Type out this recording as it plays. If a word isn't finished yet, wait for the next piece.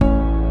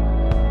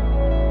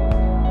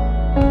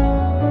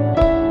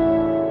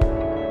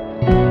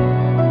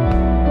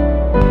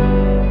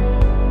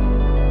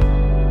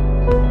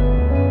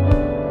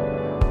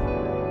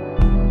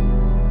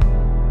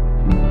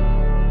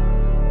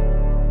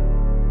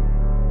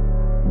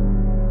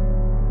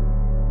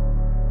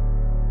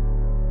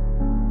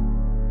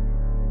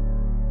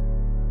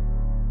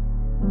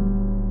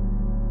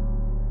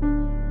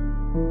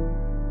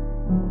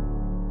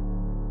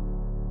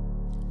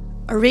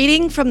A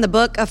reading from the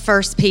book of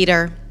 1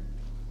 Peter.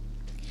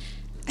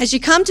 As you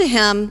come to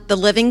him, the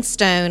living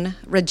stone,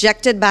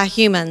 rejected by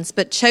humans,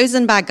 but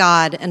chosen by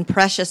God and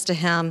precious to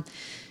him,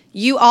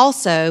 you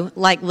also,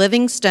 like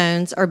living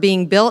stones, are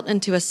being built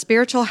into a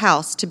spiritual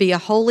house to be a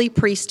holy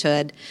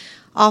priesthood,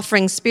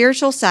 offering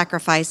spiritual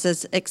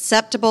sacrifices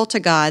acceptable to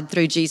God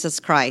through Jesus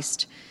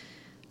Christ.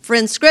 For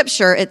in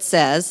Scripture it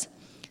says,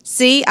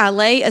 "See, I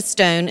lay a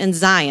stone in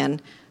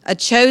Zion, a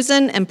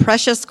chosen and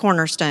precious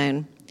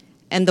cornerstone,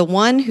 and the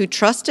one who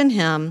trusts in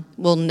him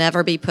will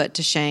never be put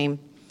to shame."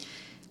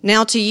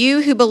 Now to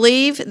you who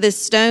believe,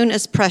 this stone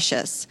is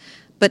precious,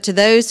 but to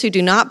those who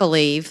do not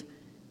believe,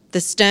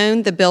 the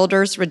stone the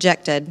builders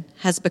rejected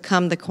has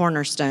become the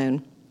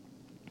cornerstone,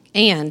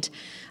 and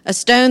a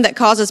stone that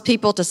causes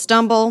people to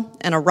stumble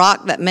and a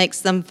rock that makes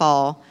them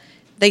fall.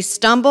 They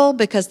stumble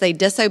because they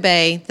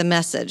disobey the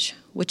message,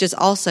 which is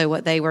also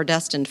what they were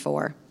destined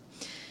for.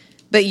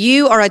 But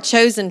you are a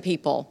chosen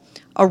people,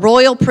 a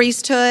royal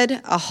priesthood,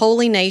 a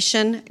holy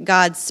nation,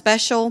 God's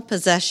special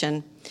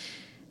possession,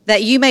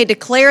 that you may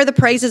declare the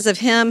praises of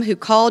him who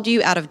called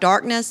you out of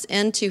darkness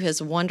into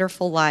his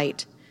wonderful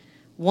light.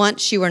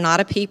 Once you were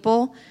not a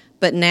people,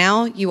 but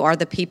now you are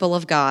the people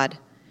of God.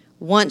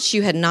 Once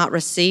you had not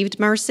received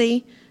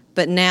mercy,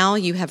 but now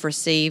you have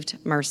received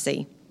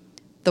mercy.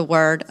 The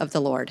word of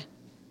the Lord.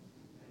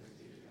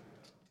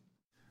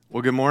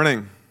 Well, good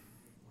morning.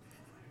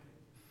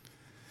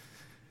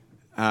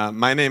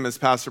 My name is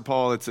Pastor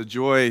Paul. It's a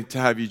joy to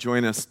have you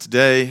join us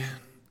today,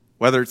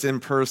 whether it's in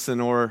person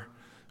or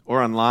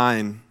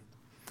online.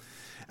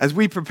 As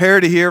we prepare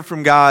to hear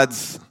from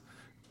God's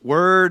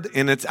word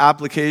and its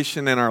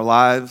application in our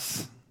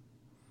lives,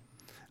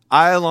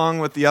 I, along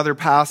with the other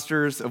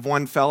pastors of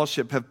One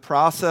Fellowship, have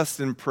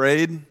processed and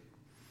prayed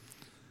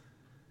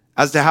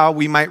as to how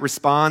we might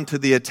respond to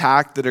the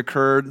attack that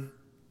occurred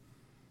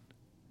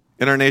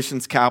in our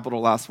nation's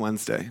capital last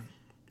Wednesday.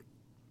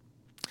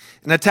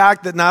 An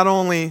attack that not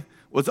only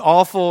was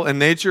awful in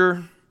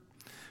nature,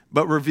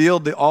 but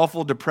revealed the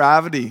awful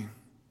depravity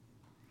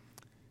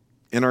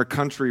in our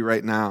country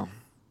right now.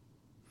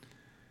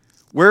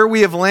 Where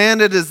we have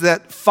landed is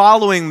that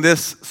following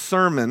this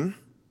sermon,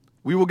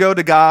 we will go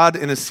to God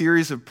in a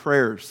series of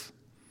prayers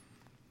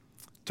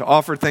to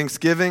offer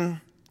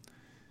thanksgiving,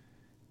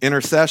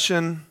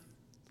 intercession,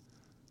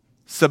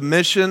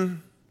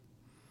 submission,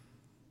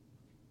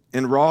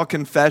 and raw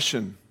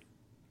confession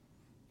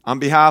on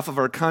behalf of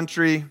our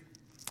country,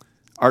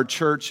 our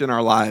church, and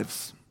our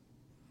lives.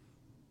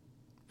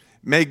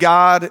 May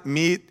God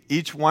meet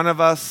each one of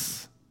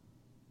us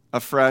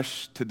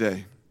afresh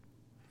today.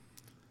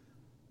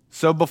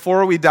 So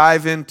before we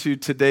dive into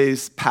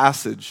today's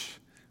passage,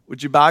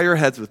 would you bow your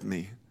heads with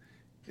me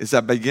as I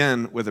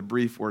begin with a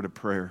brief word of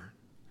prayer?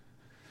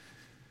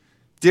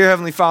 Dear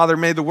Heavenly Father,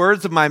 may the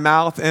words of my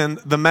mouth and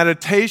the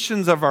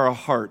meditations of our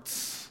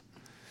hearts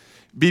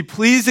be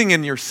pleasing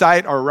in your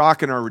sight, our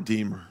rock and our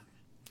redeemer.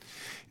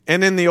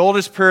 And in the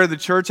oldest prayer of the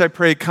church, I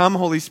pray, come,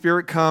 Holy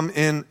Spirit, come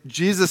in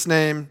Jesus'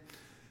 name.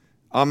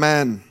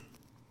 Amen.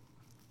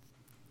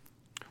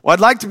 Well, I'd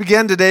like to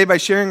begin today by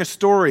sharing a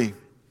story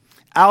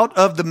out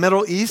of the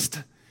Middle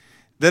East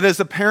that is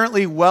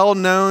apparently well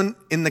known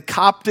in the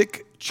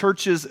Coptic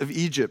churches of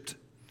Egypt.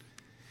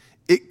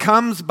 It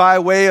comes by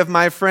way of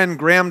my friend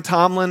Graham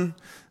Tomlin,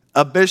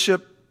 a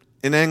bishop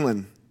in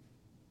England.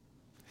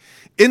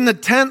 In the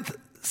 10th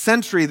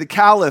century, the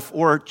caliph,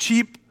 or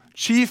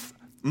chief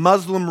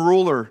Muslim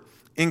ruler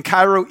in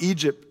Cairo,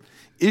 Egypt,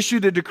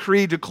 issued a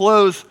decree to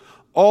close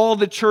all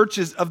the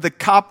churches of the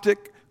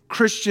Coptic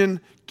Christian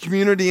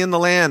community in the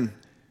land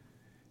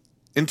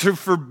and to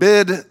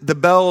forbid the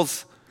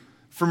bells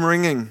from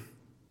ringing.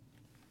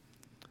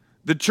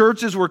 The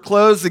churches were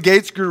closed, the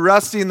gates grew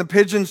rusty, and the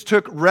pigeons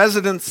took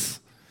residence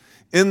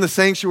in the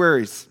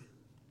sanctuaries.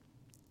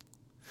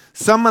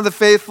 Some of the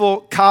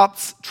faithful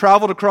Copts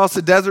traveled across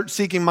the desert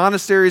seeking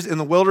monasteries in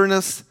the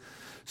wilderness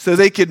so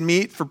they could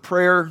meet for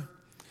prayer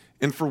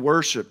and for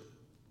worship.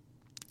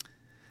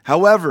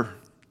 However,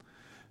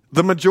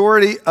 the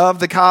majority of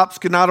the Copts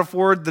could not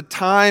afford the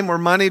time or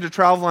money to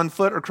travel on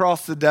foot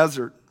across the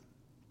desert.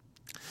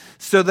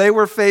 So they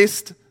were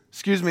forced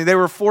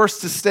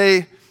to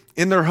stay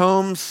in their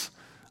homes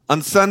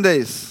on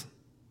Sundays.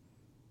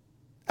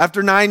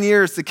 After 9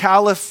 years, the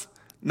caliph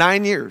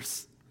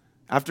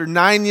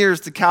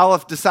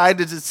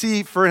decided to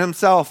see for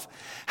himself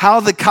how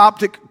the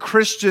Coptic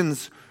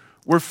Christians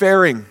were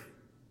faring.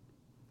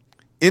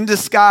 In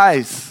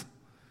disguise,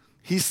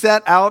 he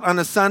set out on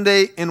a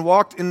Sunday and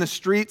walked in the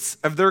streets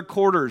of their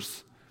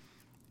quarters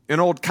in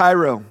Old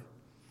Cairo.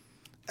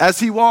 As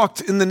he walked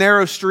in the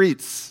narrow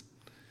streets,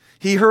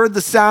 he heard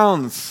the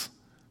sounds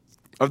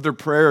of their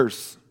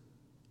prayers,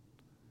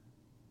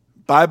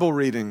 Bible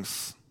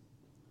readings,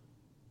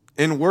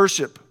 and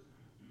worship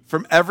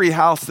from every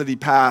house that he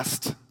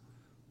passed.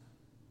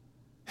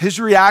 His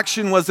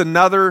reaction was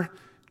another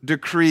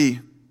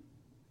decree.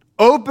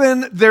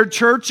 Open their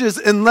churches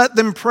and let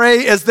them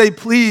pray as they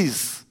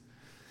please.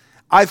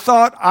 I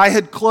thought I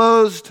had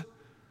closed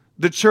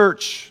the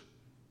church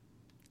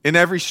in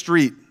every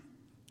street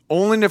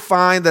only to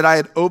find that I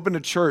had opened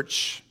a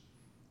church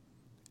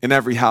in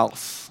every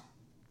house.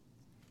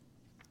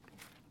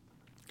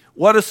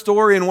 What a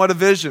story and what a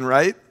vision,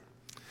 right?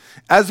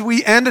 As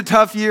we end a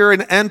tough year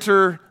and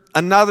enter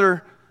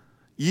another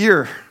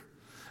year,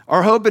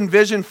 our hope and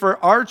vision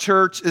for our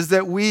church is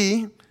that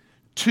we,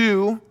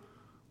 too,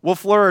 will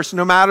flourish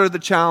no matter the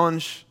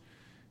challenge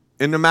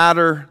and no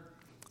matter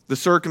the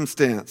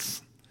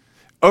circumstance.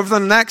 Over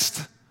the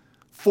next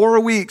 4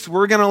 weeks,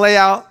 we're going to lay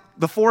out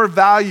the 4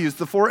 values,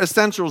 the 4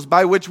 essentials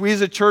by which we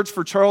as a church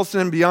for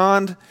Charleston and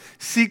beyond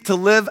seek to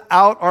live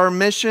out our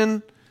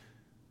mission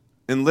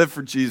and live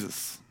for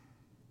Jesus.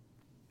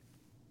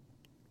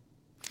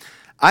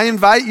 I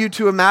invite you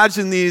to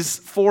imagine these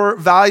 4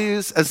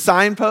 values as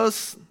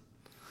signposts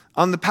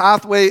on the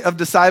pathway of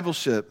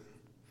discipleship.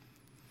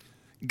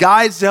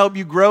 Guides to help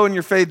you grow in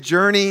your faith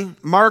journey,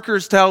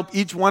 markers to help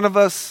each one of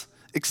us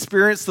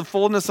experience the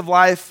fullness of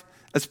life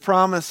as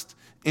promised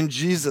in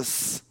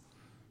Jesus.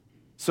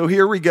 So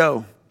here we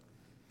go.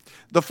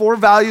 The 4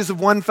 values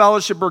of One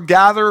Fellowship are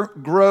gather,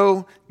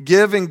 grow,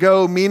 give, and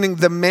go, meaning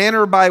the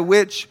manner by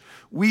which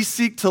we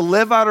seek to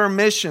live out our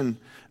mission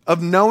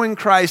of knowing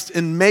Christ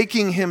and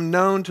making him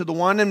known to the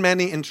one and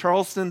many in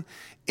Charleston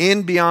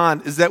and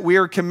beyond is that we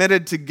are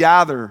committed to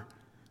gather,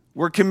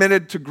 we're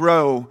committed to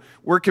grow,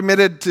 we're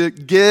committed to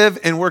give,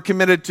 and we're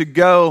committed to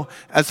go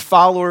as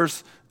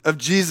followers of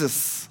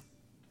Jesus.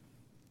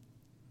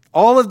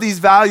 All of these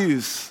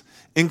values,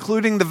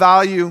 including the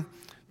value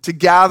to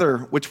gather,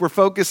 which we're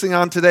focusing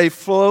on today,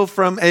 flow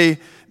from a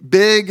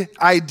big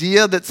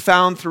idea that's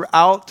found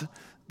throughout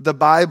the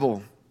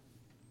Bible,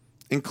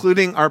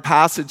 including our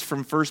passage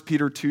from 1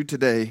 Peter 2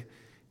 today.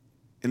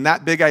 And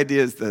that big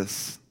idea is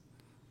this: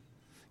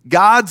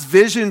 God's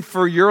vision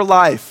for your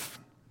life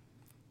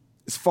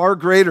is far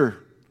greater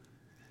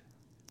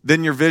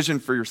than your vision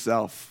for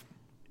yourself.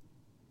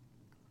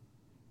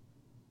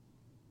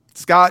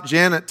 Scott,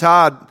 Janet,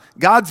 Todd,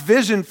 God's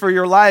vision for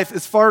your life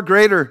is far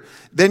greater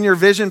than your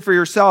vision for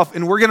yourself.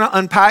 And we're going to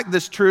unpack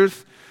this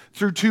truth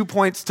through 2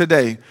 points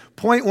today.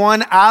 Point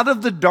 1, out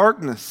of the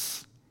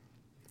darkness,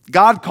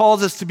 God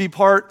calls us to be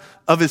part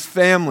of his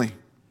family.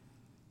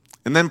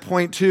 And then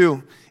point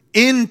 2,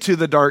 into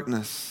the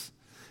darkness,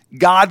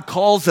 God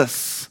calls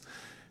us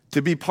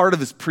to be part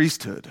of his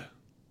priesthood.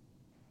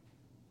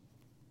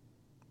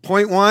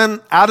 Point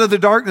 1, out of the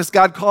darkness,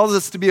 God calls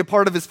us to be a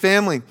part of his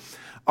family.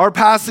 Our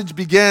passage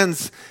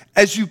begins,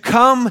 as you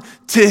come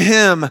to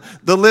him,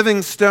 the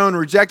living stone,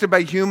 rejected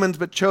by humans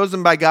but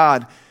chosen by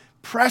God,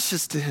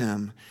 precious to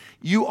him,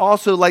 you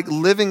also, like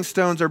living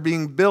stones, are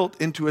being built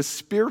into a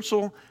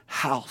spiritual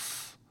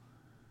house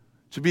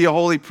to be a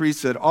holy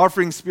priesthood,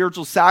 offering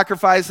spiritual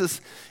sacrifices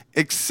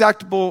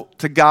acceptable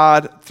to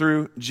God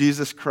through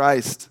Jesus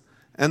Christ.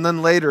 And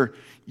then later,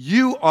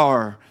 you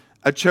are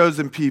a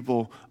chosen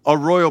people, a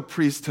royal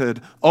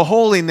priesthood, a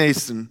holy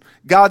nation,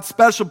 God's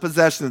special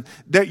possession,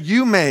 that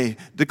you may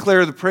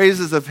declare the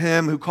praises of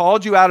him who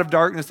called you out of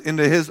darkness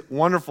into his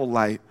wonderful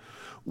light.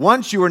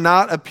 Once you were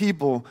not a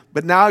people,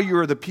 but now you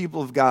are the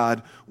people of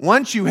God.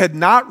 Once you had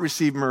not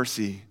received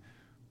mercy,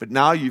 but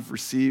now you've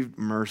received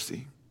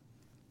mercy.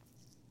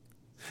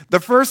 The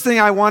first thing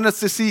I want us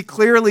to see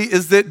clearly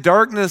is that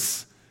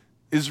darkness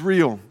is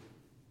real.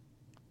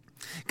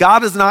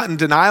 God is not in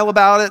denial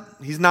about it,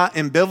 he's not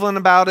ambivalent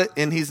about it,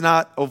 and he's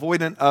not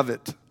avoidant of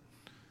it.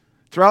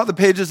 Throughout the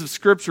pages of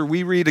Scripture,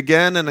 we read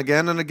again and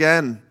again and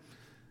again,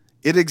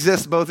 it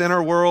exists both in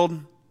our world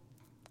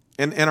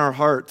and in our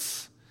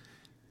hearts.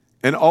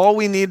 And all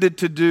we needed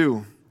to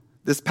do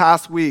this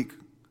past week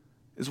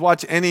is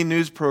watch any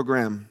news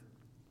program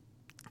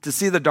to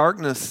see the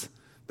darkness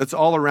that's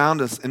all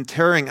around us and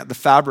tearing at the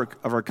fabric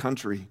of our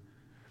country.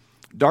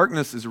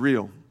 Darkness is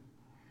real.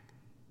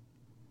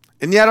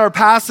 And yet our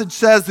passage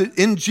says that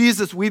in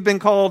Jesus we've been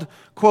called,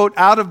 quote,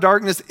 out of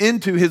darkness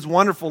into his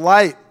wonderful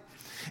light.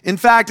 In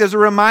fact, as a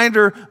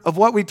reminder of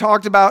what we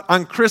talked about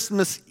on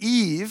Christmas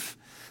Eve,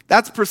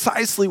 that's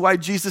precisely why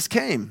Jesus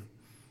came,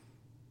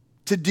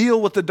 to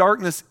deal with the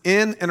darkness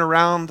in and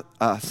around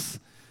us.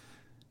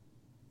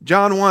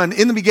 John 1,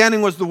 in the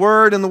beginning was the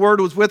Word, and the Word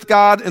was with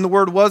God, and the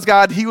Word was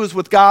God. He was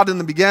with God in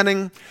the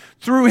beginning.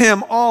 Through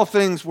him all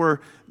things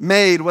were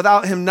made.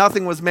 Without him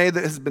nothing was made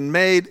that has been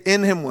made.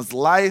 In him was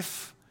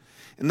life.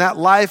 And that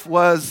life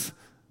was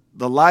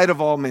the light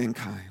of all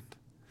mankind.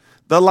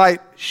 The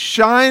light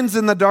shines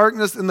in the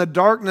darkness, and the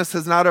darkness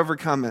has not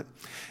overcome it.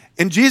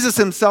 And Jesus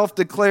himself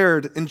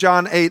declared in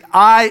John 8,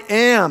 I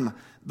am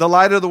the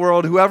light of the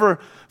world. Whoever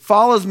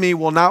follows me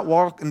will not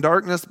walk in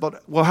darkness,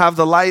 but will have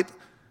the light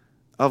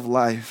of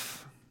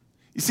life.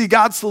 You see,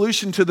 God's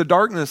solution to the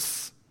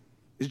darkness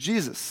is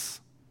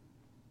Jesus.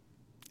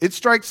 It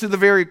strikes to the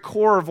very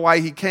core of why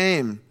he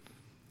came.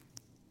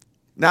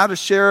 Now to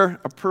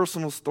share a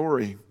personal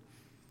story.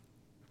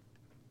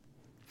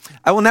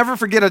 I will never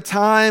forget a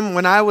time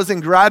when I was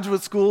in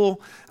graduate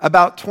school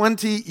about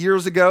 20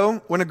 years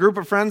ago when a group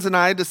of friends and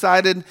I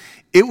decided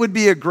it would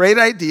be a great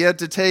idea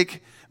to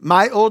take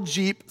my old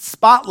Jeep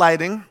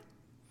spotlighting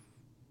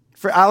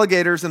for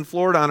alligators in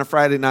Florida on a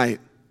Friday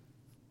night.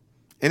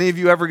 Any of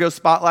you ever go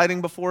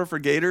spotlighting before for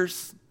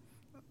gators?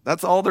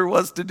 That's all there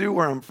was to do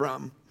where I'm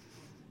from.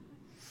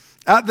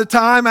 At the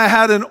time, I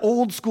had an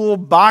old school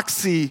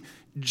boxy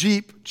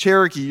Jeep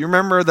Cherokee. You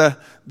remember the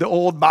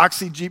old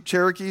boxy Jeep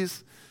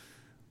Cherokees?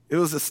 It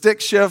was a stick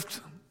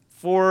shift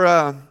for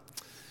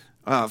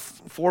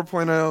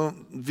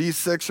 4.0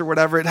 V6 or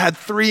whatever. It had a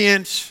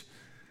 3-inch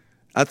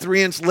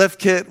lift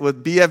kit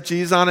with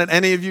BFGs on it.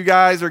 Any of you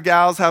guys or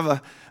gals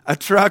have a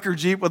truck or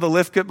Jeep with a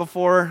lift kit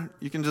before?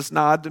 You can just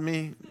nod to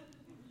me.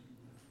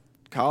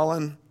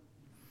 Colin.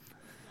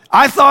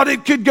 I thought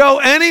it could go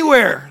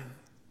anywhere.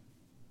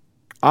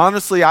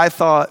 Honestly, I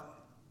thought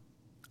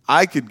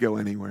I could go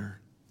anywhere.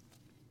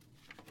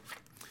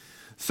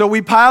 So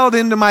we piled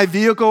into my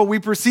vehicle. We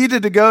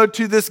proceeded to go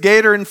to this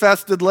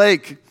gator-infested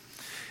lake.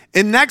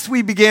 And next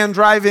we began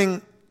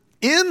driving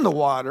in the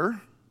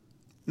water,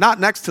 not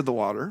next to the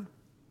water,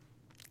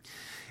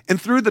 and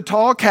through the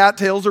tall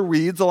cattails or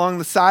weeds along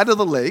the side of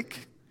the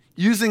lake,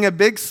 using a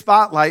big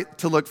spotlight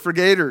to look for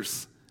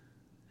gators.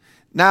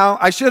 Now,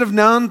 I should have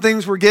known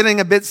things were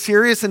getting a bit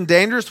serious and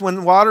dangerous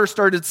when water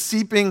started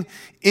seeping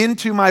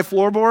into my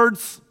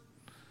floorboards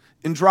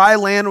and dry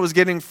land was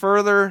getting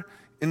further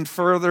and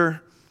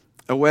further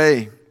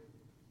away.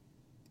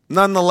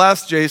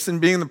 Nonetheless, Jason,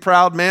 being the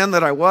proud man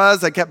that I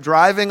was, I kept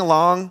driving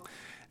along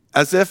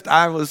as if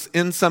I was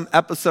in some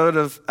episode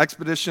of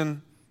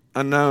Expedition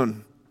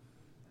Unknown.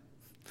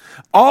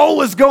 All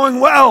was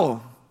going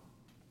well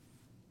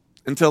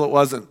until it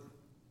wasn't.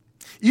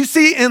 You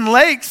see, in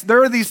lakes,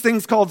 there are these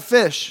things called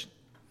fish.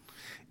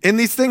 In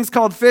these things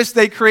called fish,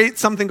 they create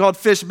something called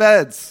fish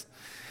beds.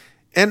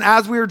 And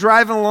as we were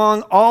driving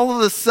along, all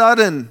of a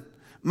sudden,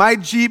 my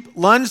Jeep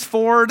lunged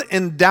forward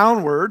and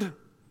downward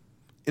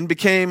and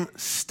became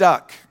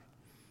stuck.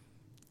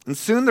 And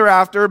soon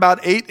thereafter, about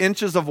 8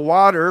 inches of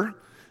water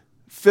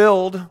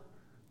filled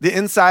the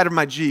inside of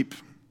my Jeep.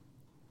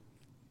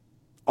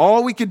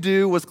 All we could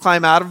do was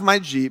climb out of my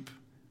Jeep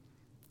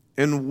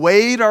and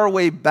wade our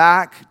way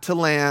back to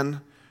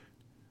land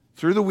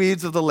through the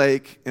weeds of the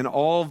lake and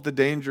all of the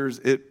dangers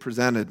it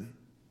presented.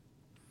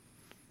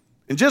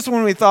 And just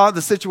when we thought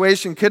the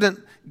situation couldn't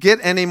get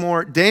any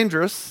more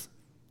dangerous,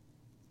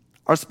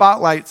 our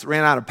spotlights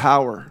ran out of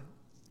power.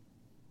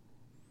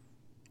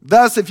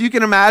 Thus, if you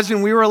can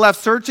imagine, we were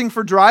left searching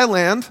for dry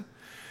land,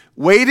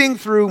 wading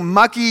through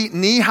mucky,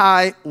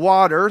 knee-high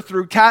water,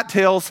 through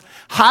cattails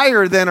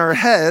higher than our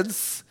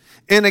heads,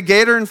 in a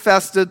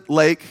gator-infested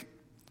lake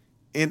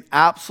in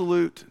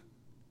absolute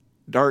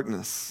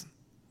darkness.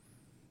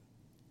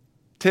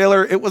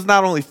 Taylor, it was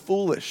not only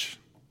foolish,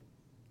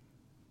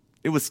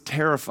 it was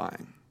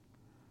terrifying.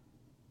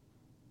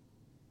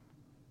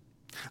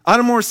 On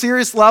a more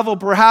serious level,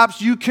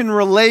 perhaps you can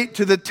relate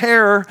to the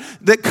terror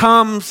that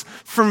comes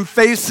from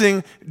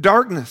facing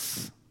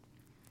darkness.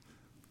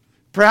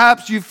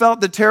 Perhaps you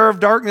felt the terror of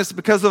darkness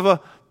because of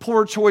a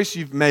poor choice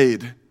you've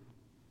made.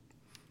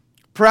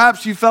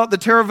 Perhaps you felt the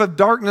terror of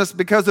darkness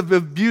because of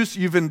abuse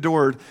you've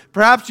endured.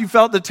 Perhaps you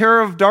felt the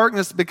terror of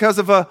darkness because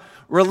of a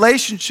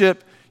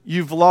relationship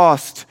you've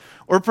lost.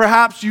 Or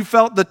perhaps you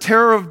felt the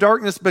terror of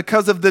darkness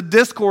because of the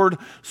discord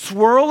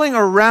swirling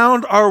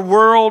around our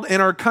world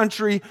and our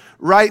country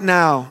right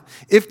now.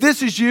 If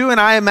this is you, and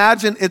I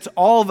imagine it's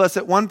all of us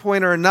at one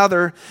point or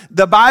another,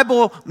 the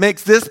Bible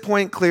makes this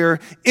point clear.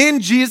 In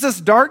Jesus,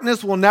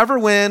 darkness will never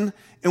win,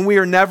 and we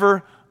are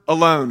never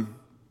alone.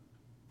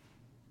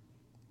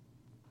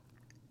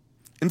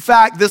 In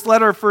fact, this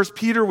letter of 1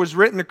 Peter was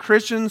written to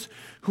Christians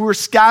who were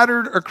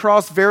scattered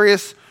across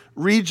various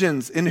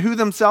regions and who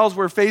themselves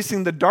were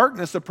facing the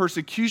darkness of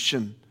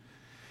persecution.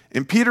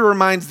 And Peter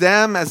reminds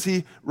them, as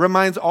he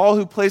reminds all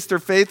who place their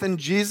faith in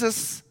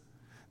Jesus,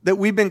 that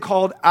we've been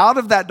called out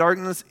of that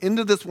darkness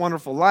into this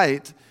wonderful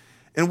light.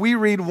 And we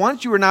read,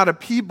 once you were not a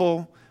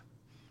people,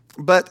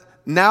 but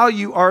now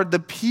you are the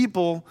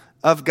people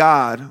of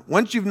God.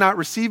 Once you've not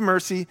received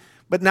mercy,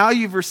 but now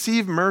you've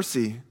received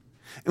mercy.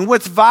 And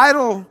what's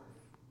vital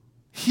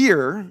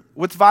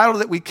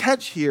that we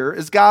catch here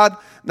is God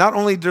not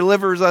only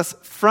delivers us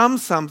from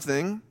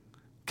something,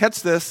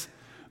 catch this,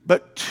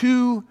 but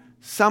to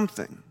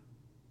something.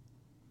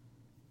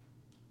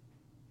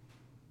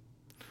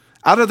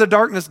 Out of the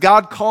darkness,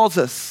 God calls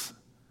us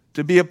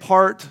to be a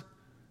part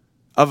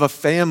of a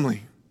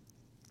family.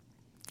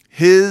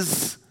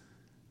 His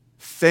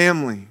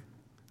family.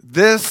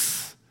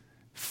 This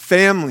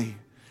family.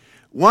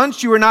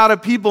 Once you were not a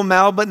people,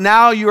 Mel, but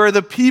now you are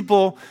the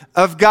people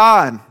of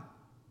God.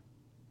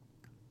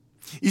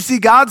 You see,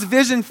 God's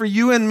vision for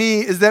you and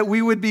me is that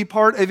we would be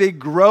part of a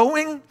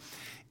growing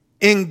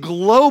and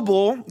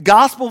global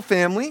gospel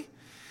family,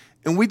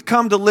 and we'd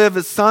come to live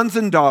as sons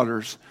and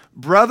daughters,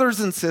 brothers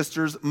and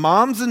sisters,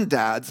 moms and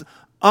dads,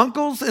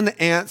 uncles and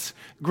aunts,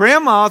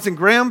 grandmas and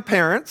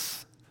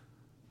grandparents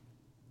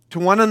to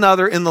one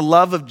another in the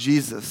love of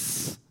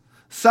Jesus.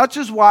 Such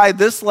is why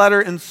this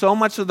letter and so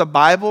much of the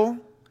Bible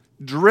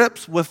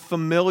drips with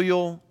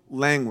familial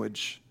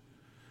language.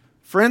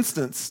 For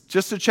instance,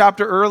 just a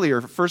chapter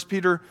earlier, 1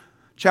 Peter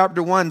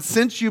chapter 1,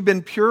 since you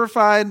have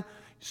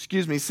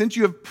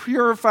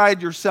purified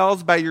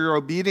yourselves by your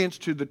obedience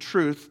to the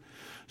truth,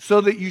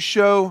 so that you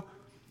show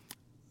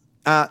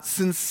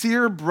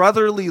sincere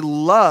brotherly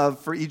love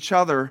for each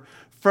other.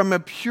 From a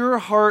pure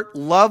heart,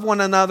 love one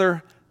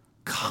another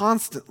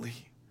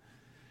constantly,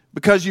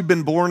 because you've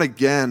been born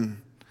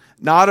again,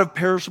 not of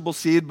perishable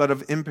seed, but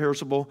of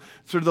imperishable,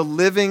 through the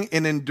living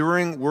and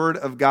enduring word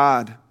of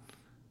God.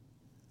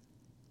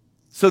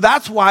 So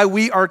that's why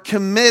we are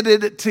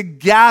committed to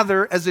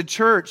gather as a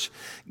church.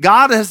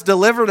 God has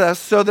delivered us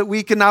so that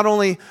we can not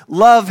only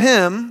love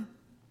him,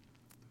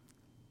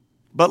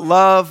 but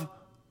love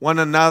one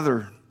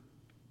another.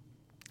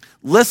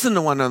 Listen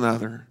to one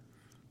another.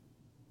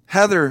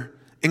 Heather,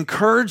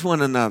 encourage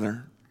one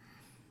another.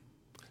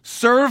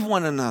 Serve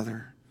one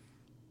another.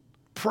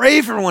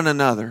 Pray for one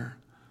another.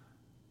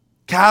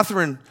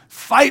 Catherine,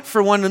 fight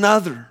for one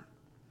another.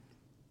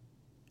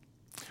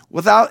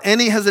 Without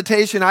any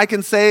hesitation, I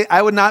can say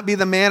I would not be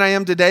the man I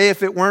am today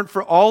if it weren't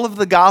for all of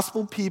the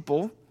gospel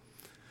people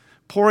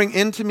pouring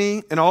into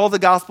me and all the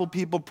gospel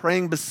people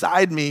praying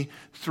beside me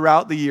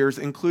throughout the years,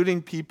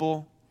 including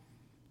people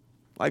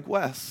like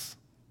Wes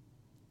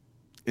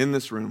in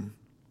this room.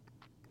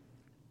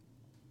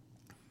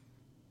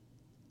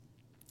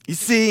 You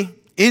see,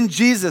 in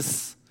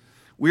Jesus,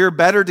 we are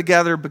better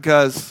together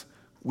because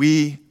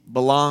we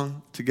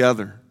belong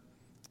together.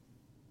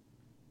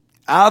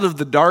 Out of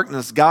the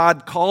darkness,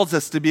 God calls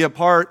us to be a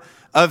part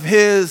of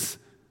his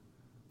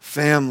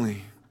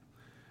family.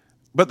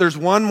 But there's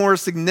one more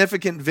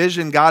significant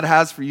vision God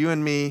has for you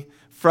and me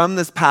from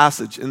this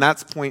passage, and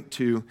that's point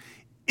 2.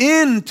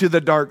 Into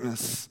the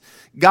darkness,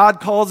 God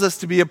calls us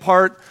to be a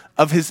part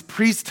of his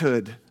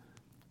priesthood.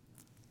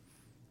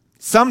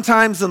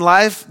 Sometimes in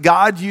life,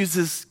 God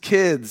uses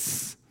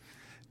kids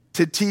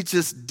to teach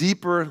us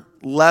deeper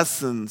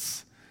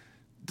lessons,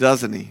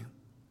 doesn't he?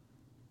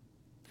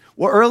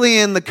 Well, early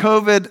in the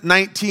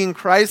COVID-19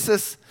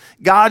 crisis,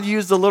 God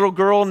used a little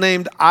girl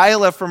named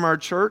Isla from our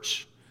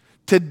church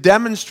to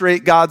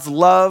demonstrate God's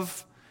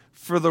love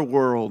for the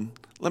world.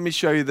 Let me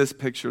show you this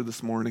picture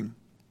this morning.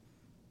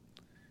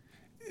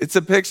 It's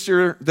a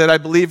picture that I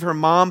believe her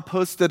mom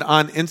posted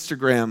on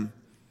Instagram.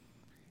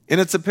 And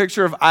it's a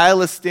picture of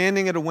Isla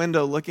standing at a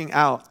window looking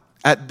out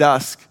at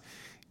dusk.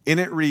 And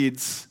it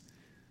reads,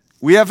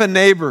 "We have a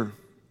neighbor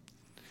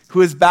who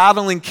is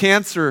battling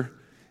cancer,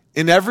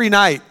 and every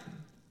night,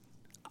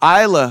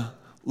 Isla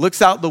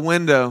looks out the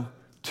window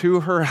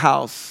to her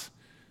house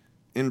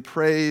and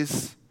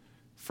prays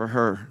for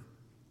her."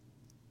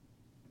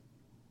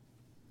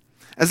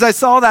 As I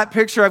saw that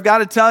picture, I've got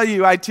to tell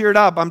you, I teared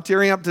up. I'm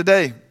tearing up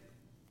today.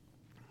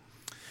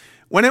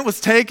 When it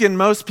was taken,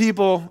 most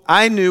people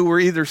I knew were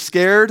either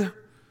scared,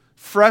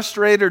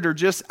 frustrated, or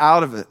just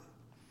out of it.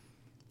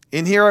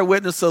 And here I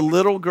witnessed a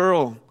little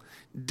girl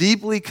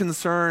deeply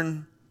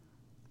concerned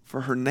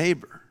for her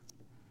neighbor.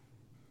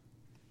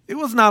 It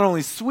was not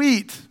only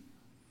sweet,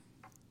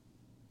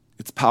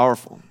 it's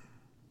powerful.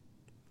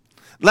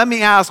 Let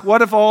me ask,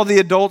 what if all the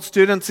adult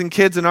students and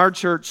kids in our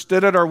church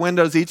stood at our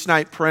windows each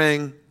night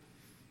praying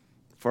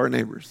for our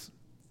neighbors?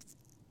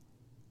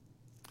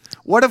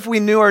 What if we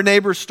knew our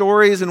neighbors'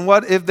 stories, and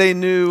what if they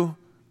knew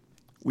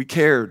we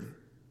cared?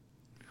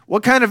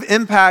 What kind of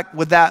impact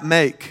would that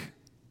make?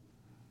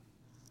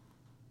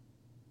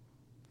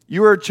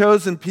 You are a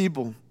chosen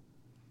people,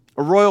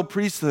 a royal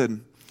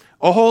priesthood,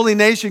 a holy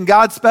nation,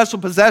 God's special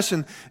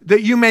possession,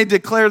 that you may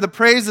declare the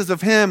praises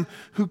of him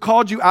who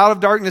called you out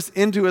of darkness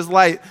into his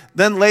light.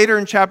 Then later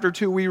in chapter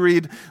 2 we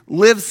read,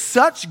 "Live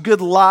such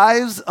good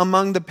lives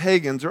among the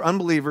pagans," or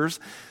unbelievers,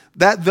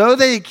 "that though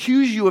they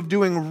accuse you of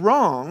doing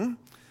wrong,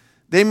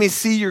 they may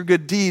see your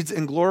good deeds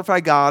and glorify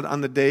God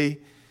on the day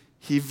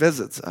he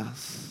visits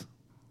us."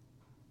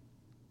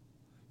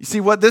 You see,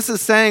 what this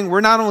is saying,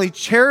 we're not only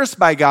cherished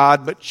by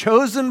God, but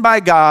chosen by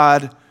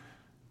God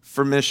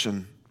for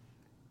mission.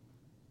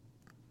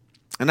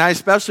 And I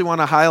especially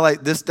want to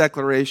highlight this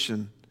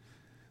declaration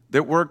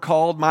that we're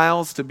called,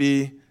 Miles, to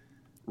be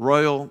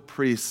royal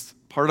priests,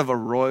 part of a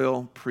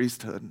royal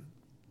priesthood.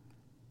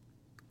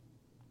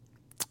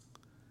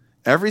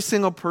 Every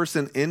single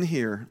person in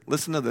here,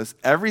 listen to this,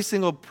 every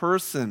single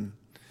person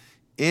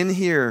in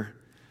here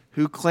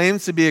who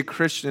claims to be a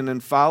Christian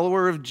and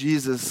follower of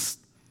Jesus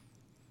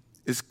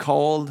is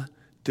called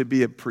to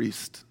be a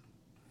priest,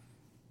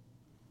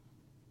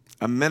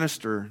 a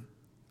minister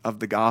of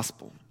the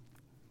gospel.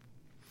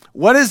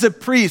 What is a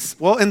priest?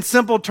 Well, in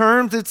simple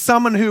terms, it's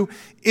someone who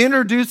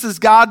introduces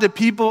God to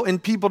people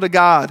and people to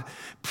God.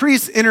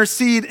 Priests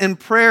intercede in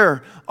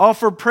prayer,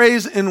 offer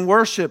praise and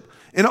worship,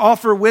 and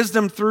offer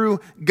wisdom through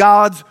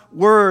God's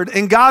word.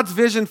 And God's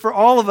vision for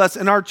all of us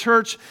in our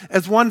church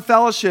as one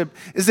fellowship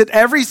is that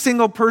every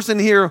single person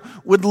here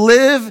would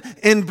live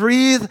and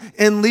breathe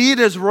and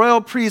lead as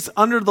royal priests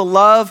under the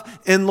love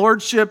and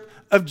lordship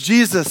of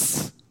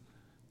Jesus,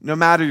 no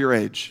matter your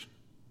age.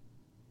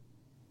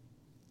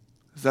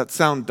 Does that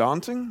sound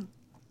daunting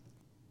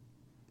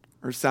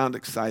or sound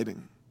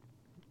exciting?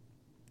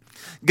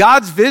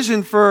 God's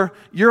vision for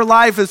your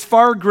life is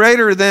far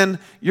greater than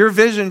your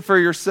vision for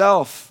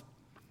yourself.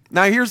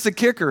 Now, here's the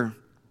kicker.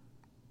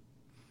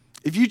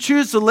 If you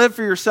choose to live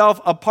for yourself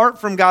apart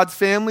from God's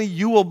family,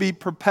 you will be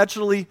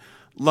perpetually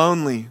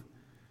lonely.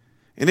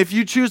 And if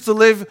you choose to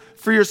live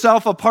for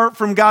yourself apart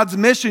from God's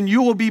mission,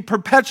 you will be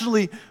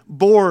perpetually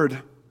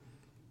bored.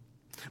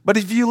 But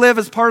if you live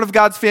as part of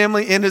God's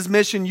family and his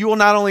mission, you will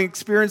not only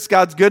experience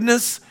God's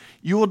goodness,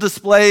 you will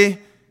display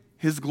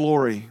his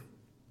glory.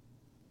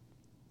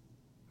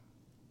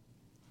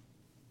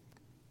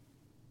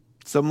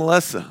 So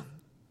Melissa,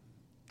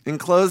 in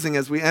closing,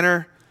 as we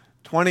enter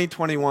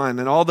 2021,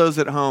 and all those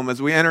at home, as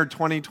we enter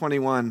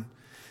 2021,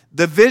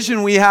 the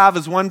vision we have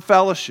as One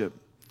Fellowship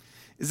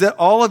is that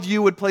all of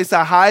you would place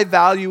a high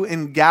value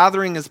in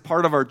gathering as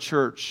part of our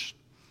church,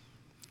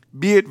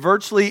 be it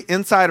virtually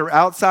inside or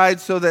outside,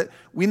 so that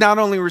we not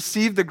only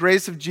receive the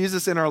grace of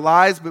Jesus in our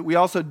lives, but we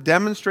also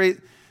demonstrate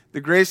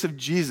the grace of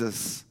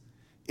Jesus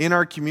in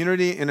our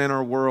community and in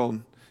our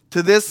world.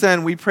 To this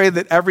end, we pray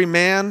that every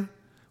man,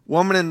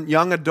 woman, and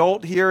young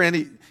adult here,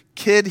 any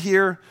kid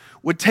here,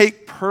 would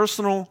take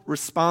personal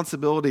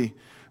responsibility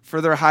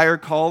for their higher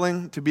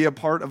calling to be a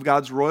part of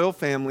God's royal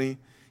family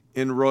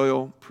in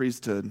royal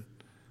priesthood.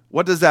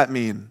 What does that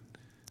mean?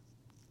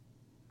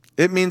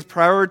 It means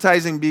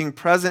prioritizing being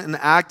present and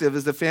active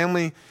as a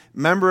family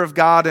member of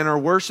God in our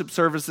worship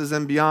services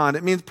and beyond.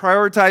 It means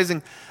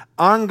prioritizing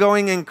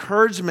ongoing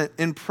encouragement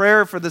and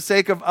prayer for the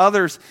sake of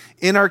others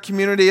in our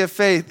community of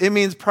faith. It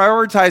means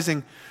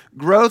prioritizing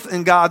growth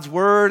in God's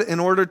word in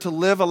order to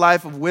live a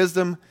life of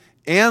wisdom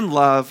and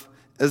love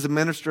as a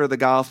minister of the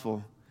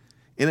gospel.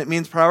 And it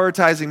means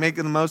prioritizing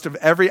making the most of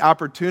every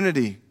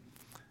opportunity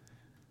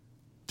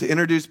to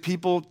introduce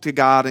people to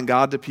God and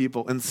God to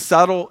people in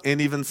subtle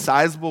and even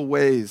sizable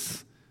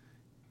ways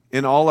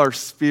in all our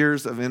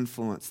spheres of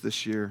influence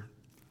this year.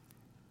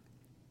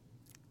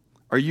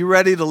 Are you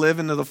ready to live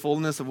into the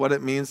fullness of what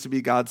it means to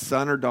be God's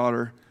son or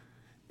daughter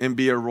and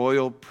be a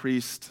royal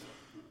priest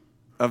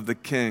of the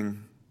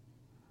King?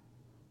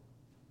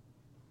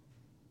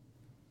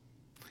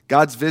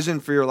 God's vision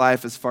for your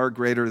life is far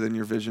greater than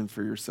your vision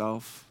for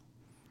yourself.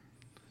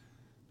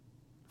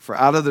 For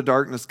out of the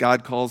darkness,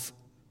 God calls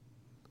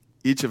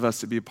each of us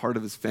to be a part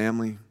of his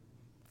family.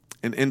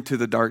 And into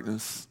the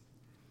darkness,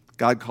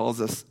 God calls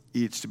us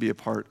each to be a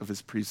part of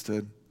his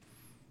priesthood.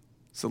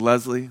 So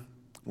Leslie,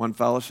 One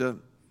Fellowship,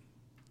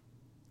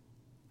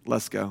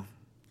 let's go.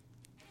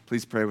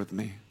 Please pray with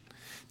me.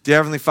 Dear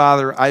Heavenly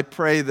Father, I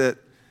pray that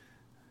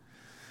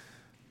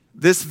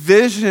this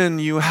vision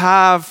you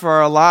have for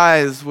our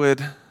lives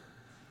would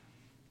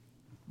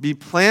be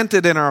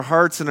planted in our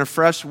hearts in a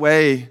fresh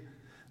way,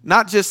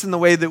 not just in the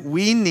way that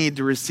we need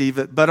to receive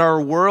it, but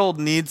our world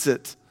needs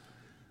it.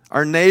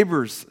 Our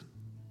neighbors,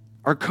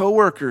 our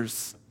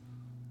coworkers,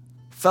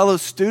 fellow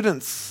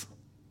students,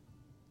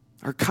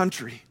 our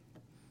country.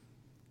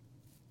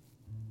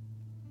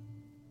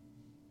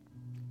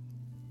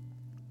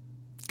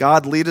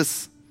 God, lead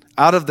us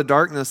out of the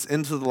darkness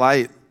into the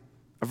light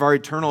of our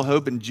eternal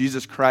hope in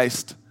Jesus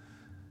Christ.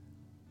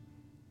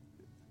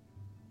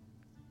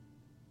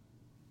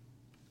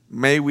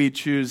 May we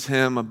choose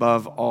him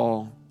above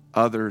all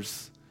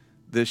others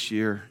this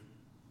year.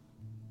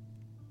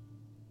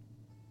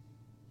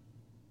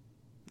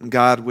 And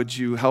God, would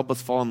you help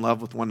us fall in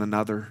love with one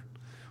another?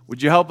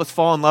 Would you help us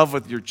fall in love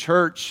with your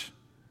church?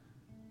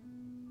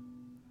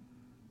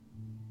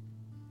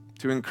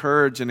 To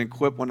encourage and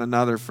equip one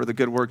another for the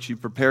good works you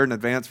prepared in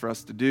advance for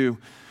us to do.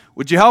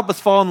 Would you help us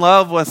fall in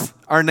love with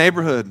our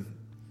neighborhood,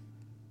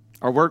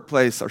 our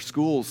workplace, our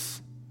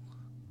schools,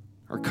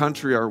 our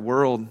country, our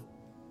world,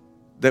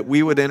 that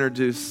we would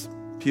introduce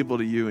people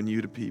to you and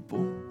you to people,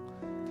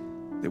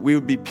 that we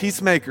would be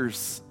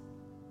peacemakers.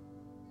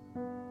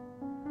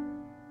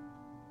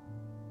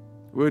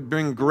 We would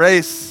bring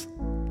grace,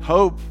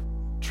 hope,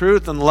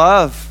 truth, and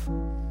love,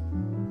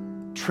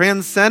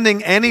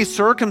 transcending any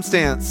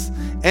circumstance,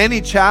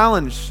 any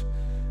challenge.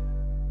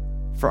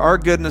 For our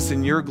goodness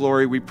and your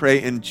glory, we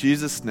pray in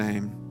Jesus'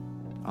 name.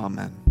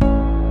 Amen.